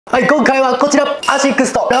はい、今回はこちらアシック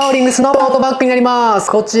スとローリングスのトートバッグになります。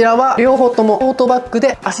こちらは両方ともトートバッグ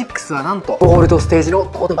で、アシックスはなんとゴールドステージの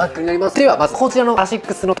トートバッグになります。ではまずこちらのアシッ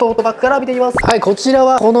クスのトートバッグから見ていきます。はい、こちら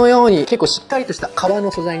はこのように結構しっかりとした革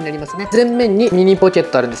の素材になりますね。前面にミニポケッ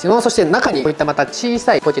トあるんですよ。そして中にこういったまた小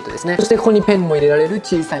さいポケットですね。そしてここにペンも入れられる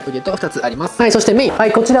小さいポケットが2つあります。はい、そしてメイン。は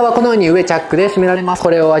い、こちらはこのように上チャックで閉められます。こ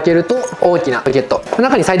れを開けると大きなポケット。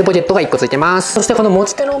中にサイドポケットが1個ついてます。そしてこの持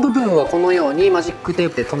ち手の部分はこのようにマジックテー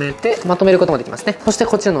プで留めてまとめることもできますね。そして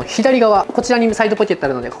こちらの左側、こちらにサイドポケットあ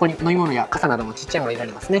るので、ここに飲み物や傘などもちっちゃいもの入れら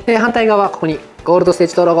れますね。で、反対側はここにゴールドステー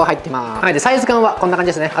ジとロゴ入ってます。はい、でサイズ感はこんな感じ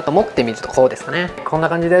ですね。あと持ってみるとこうですかね。こんな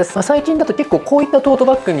感じです。最近だと結構こういったトート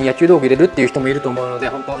バッグに野球道具入れるっていう人もいると思うので、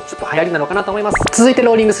本当ちょっと流行りなのかなと思います。続いて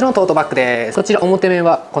ローリングスのトートバッグです。こちら表面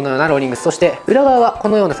はこのようなローリングス、そして裏側はこ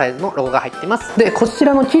のようなサイズのロゴが入っています。で、こち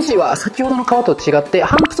らの生地は先ほどの革と違って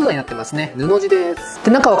帆布素材になってますね。布地です。で、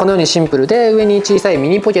中はこのようにシンプルで、上に小さいミ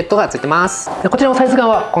ニポケットがついてます。で、こちらのサイズ感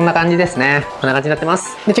はこんな感じですね。こんな感じになってま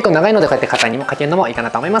す。で、結構長いのでこうやって肩にもかけるのもいいかな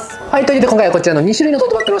と思います。はい、ということで今回はこちらの2種類のトー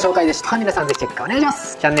トバッグの紹介でした。皆さんぜひチェックお願いしま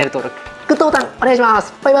す。チャンネル登録、グッドボタンお願いしま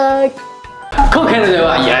す。バイバイ。今回の動画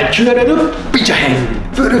は野球あるあるピッチャー編。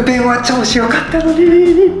ブルペンは調子良かったの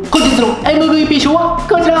に。本日の MVP 賞は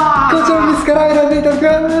こちら。こちらミスから選んでいただき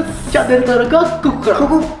ます。チャンネル登録はここから。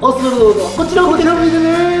おすすめの動画はこちらを見て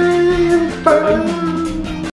ね。バイバイ。